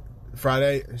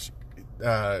 Friday,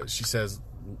 she says,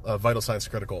 vital signs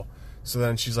critical. So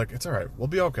then she's like, it's all right. We'll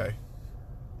be okay.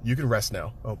 You can rest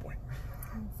now. Oh, boy.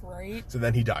 Right. So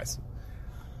then he dies.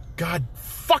 God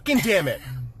fucking damn it.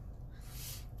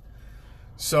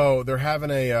 So they're having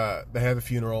they have a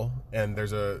funeral, and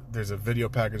there's a video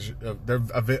package,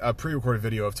 a pre-recorded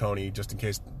video of Tony, just in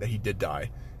case that he did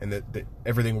die, and that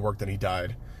everything worked and he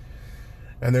died.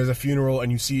 And there's a funeral,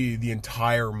 and you see the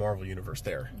entire Marvel universe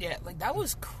there. Yeah, like, that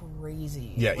was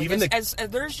crazy. Yeah, like, even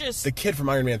there's just... The kid from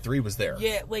Iron Man 3 was there.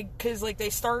 Yeah, like, because, like, they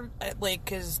start at, like,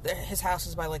 because his house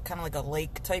is by, like, kind of like a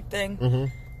lake type thing. Mm-hmm.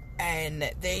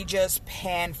 And they just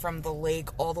pan from the lake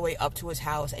all the way up to his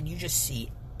house, and you just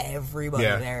see everybody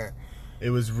there.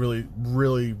 It was really,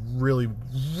 really, really,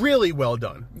 really well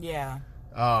done. Yeah.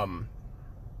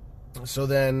 So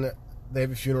then they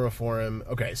have a funeral for him.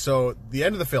 Okay, so the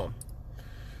end of the film.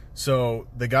 So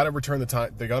they got to return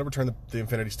the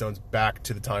Infinity Stones back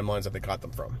to the timelines that they got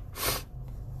them from.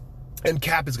 And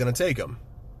Cap is going to take them.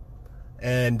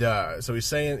 And so he's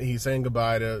saying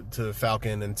goodbye to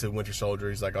Falcon and to Winter Soldier.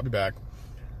 He's like, I'll be back.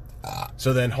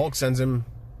 So then Hulk sends him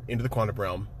into the quantum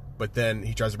realm, but then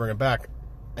he tries to bring him back,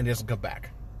 and he doesn't come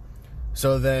back.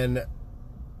 So then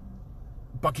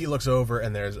Bucky looks over,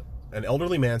 and there's an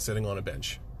elderly man sitting on a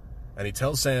bench. And he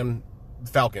tells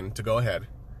Falcon to go ahead.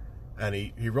 And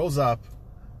he rolls up,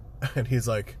 and he's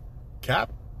like,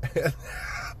 Cap?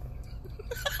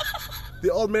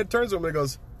 The old man turns to him and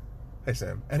goes, hey,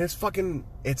 Sam. And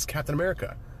it's Captain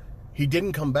America. He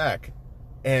didn't come back.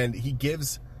 And he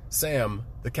gives Sam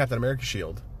the Captain America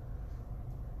shield.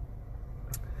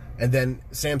 And then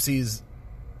Sam sees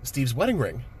Steve's wedding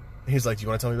ring. And he's like, do you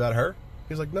want to tell me about her?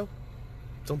 He's like, no,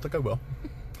 don't think I will.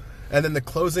 And then the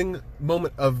closing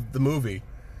moment of the movie,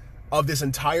 of this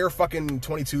entire fucking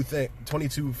 22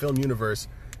 film universe,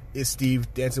 is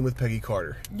Steve dancing with Peggy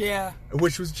Carter. Yeah.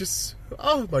 Which was just,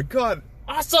 oh my God,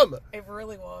 awesome! It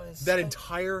really was. That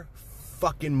entire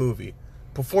fucking movie.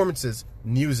 Performances,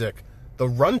 music, the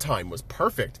runtime was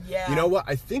perfect. Yeah. You know what?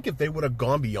 I think if they would have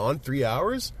gone beyond 3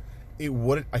 hours, it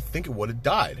would have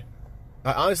died.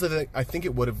 I think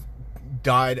it would have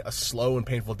died a slow and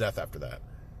painful death after that.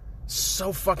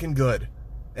 So fucking good.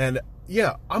 And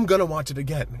yeah, I'm gonna watch it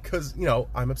again because,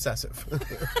 I'm obsessive.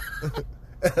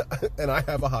 And I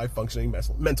have a high functioning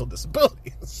mental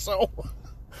disability, so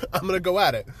I'm gonna go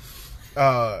at it.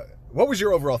 What was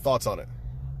your overall thoughts on it?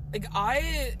 Like,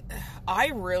 I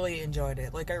really enjoyed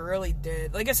it. Like, I really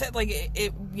did. Like I said, like,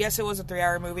 it yes, it was a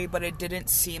 3-hour movie, but it didn't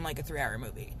seem like a 3-hour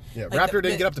movie. Yeah, like Raptor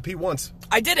didn't get up to pee once.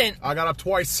 I didn't. I got up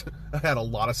twice. I had a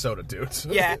lot of soda, dudes.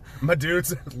 Yeah. My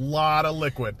dudes, a lot of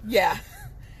liquid. Yeah.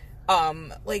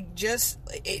 Like, just,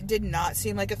 it did not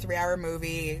seem like a 3-hour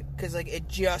movie, because, like, it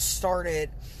just started,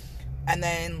 and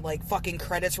then, like, fucking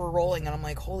credits were rolling, and I'm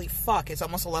like, holy fuck, it's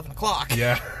almost 11 o'clock.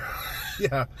 Yeah.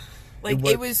 Yeah. Like,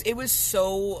 it was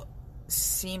so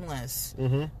seamless,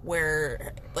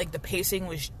 where, like, the pacing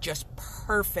was just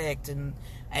perfect, and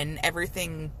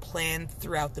everything planned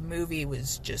throughout the movie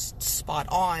was just spot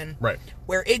on. Right.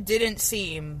 Where it didn't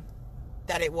seem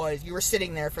that it was, you were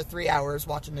sitting there for 3 hours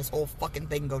watching this whole fucking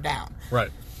thing go down.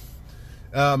 Right.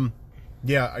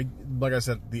 Yeah, like I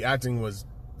said, the acting was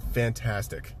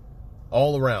fantastic.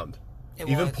 All around.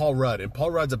 Even Paul Rudd. And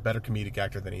Paul Rudd's a better comedic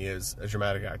actor than he is a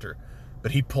dramatic actor.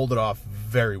 But he pulled it off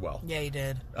very well. Yeah, he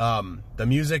did. The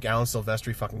music, Alan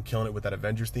Silvestri fucking killing it with that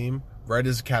Avengers theme. Right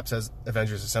as Cap says,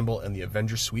 Avengers Assemble, and the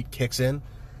Avengers suite kicks in.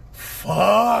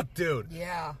 Fuck, dude.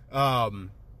 Yeah.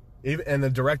 And the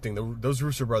directing, those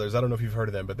Russo brothers, I don't know if you've heard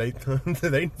of them, but they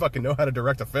they fucking know how to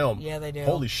direct a film. Yeah, they do.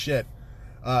 Holy shit.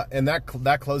 And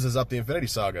that closes up the Infinity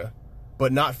Saga,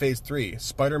 but not Phase 3.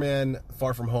 Spider-Man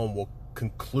Far From Home will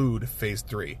conclude Phase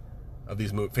 3 of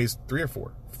these movies. Phase 3 or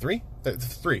 4? 3?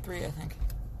 3. 3, I think.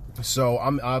 So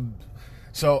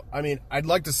I mean, I'd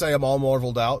like to say I'm all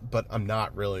Marveled out, but I'm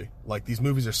not really. Like, these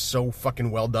movies are so fucking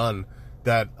well done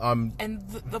that and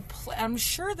I'm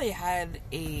sure they had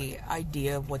a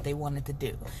idea of what they wanted to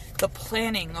do. The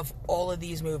planning of all of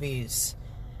these movies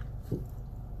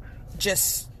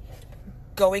just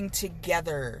going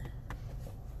together,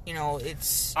 you know,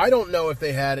 it's... I don't know if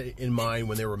they had it in mind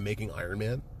when they were making Iron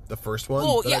Man, the first one.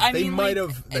 Well, yeah, I they mean, might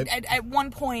like, have... At one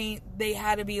point, they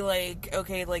had to be like,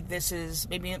 okay, like, this is...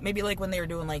 Maybe like when they were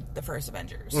doing, like, the first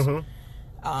Avengers.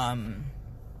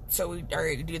 So we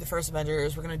are to do the first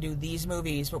Avengers, we're going to do these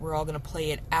movies, but we're all going to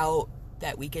play it out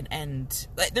that we can end.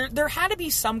 Like, there had to be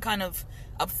some kind of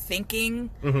thinking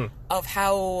of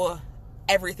how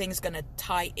everything's going to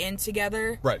tie in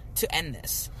together to end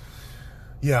this.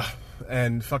 Yeah,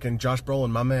 and fucking Josh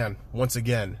Brolin, my man, once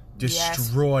again,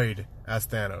 destroyed as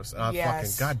Thanos.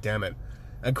 Fucking goddamn it.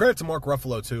 And credit to Mark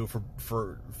Ruffalo, too,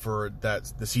 for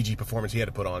that the CG performance he had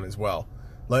to put on as well.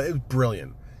 Like, it was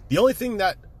brilliant. The only thing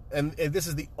that... And this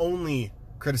is the only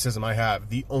criticism I have,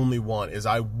 the only one, is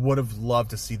I would have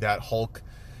loved to see that Hulk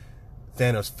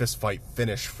Thanos fist fight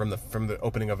finish from the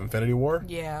opening of Infinity War.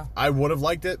 Yeah. I would have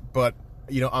liked it, but,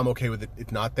 you know, I'm okay with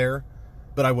it not there.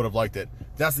 But I would have liked it.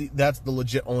 That's the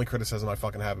legit only criticism I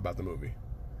fucking have about the movie.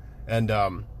 And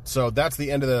so that's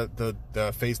the end of the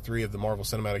Phase 3 of the Marvel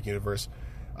Cinematic Universe.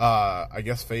 I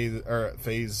guess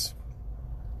phase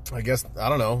I guess, I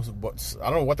don't know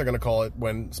what they're going to call it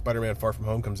when Spider-Man Far From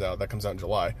Home comes out. That comes out in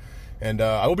July. And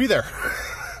I will be there.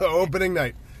 Opening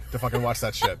night to fucking watch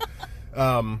that shit.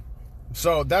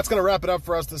 So that's going to wrap it up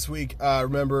for us this week.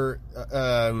 Remember,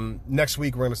 next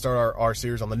week we're going to start our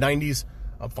series on the 90s.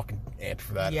 I'm fucking amped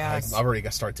for that. Yes. I've already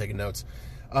got to start taking notes.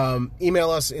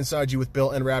 Email us, Inside You with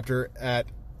Bill and Raptor at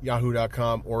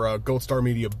yahoo.com or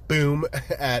goldstarmediaboom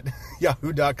at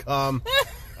yahoo.com.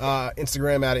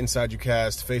 Instagram at Inside You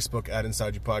Cast, Facebook at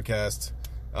Inside You Podcast.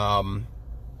 We're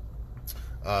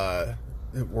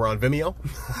on Vimeo.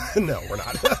 No, we're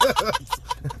not.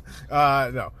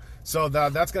 No. So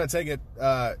that's going to take it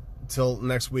till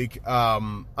next week.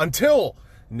 Until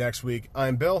next week,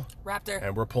 I'm Bill. Raptor.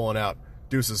 And we're pulling out.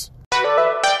 Deuces.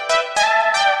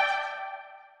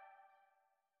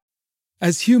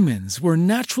 As humans, we're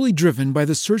naturally driven by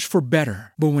the search for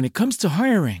better. But when it comes to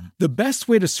hiring, the best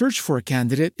way to search for a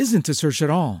candidate isn't to search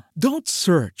at all. Don't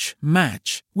search,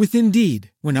 match with Indeed.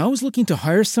 When I was looking to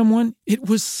hire someone, it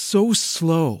was so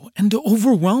slow and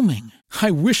overwhelming.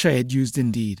 I wish I had used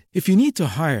Indeed. If you need to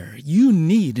hire, you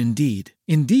need Indeed.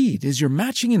 Indeed is your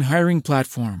matching and hiring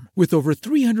platform with over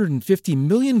 350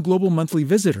 million global monthly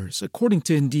visitors, according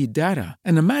to Indeed data,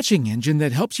 and a matching engine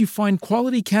that helps you find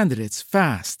quality candidates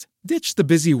fast. Ditch the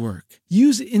busy work.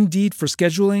 Use Indeed for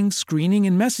scheduling, screening,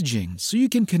 and messaging so you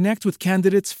can connect with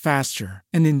candidates faster.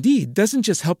 And Indeed doesn't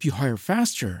just help you hire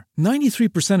faster.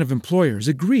 93% of employers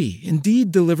agree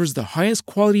Indeed delivers the highest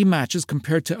quality matches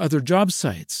compared to other job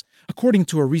sites, according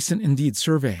to a recent Indeed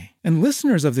survey. And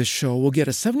listeners of this show will get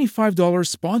a $75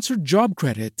 sponsored job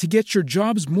credit to get your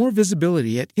jobs more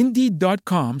visibility at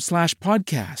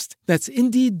Indeed.com/podcast. That's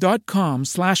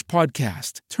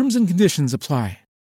Indeed.com/podcast. Terms and conditions apply.